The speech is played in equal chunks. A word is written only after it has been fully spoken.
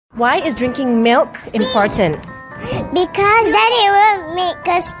Why is drinking milk important? Because then it will make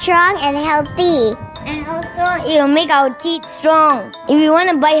us strong and healthy. And also, it will make our teeth strong. If you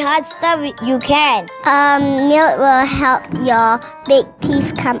want to bite hard stuff, you can. Milk will help your big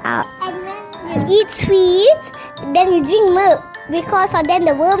teeth come out. And when you eat sweets, then you drink milk. Because then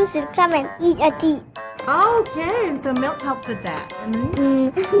the worms will come and eat your teeth. Okay, so milk helps with that.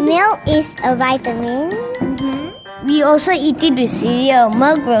 Milk is a vitamin. We also eat it with cereal.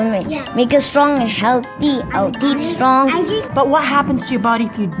 Milk will make us strong and healthy. Our teeth strong. But what happens to your body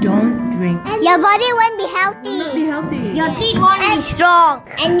if you don't drink? Your body won't be healthy. Be healthy. Your teeth won't be strong.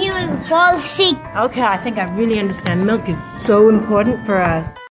 And you will fall sick. Okay, I think I really understand. Milk is so important for us.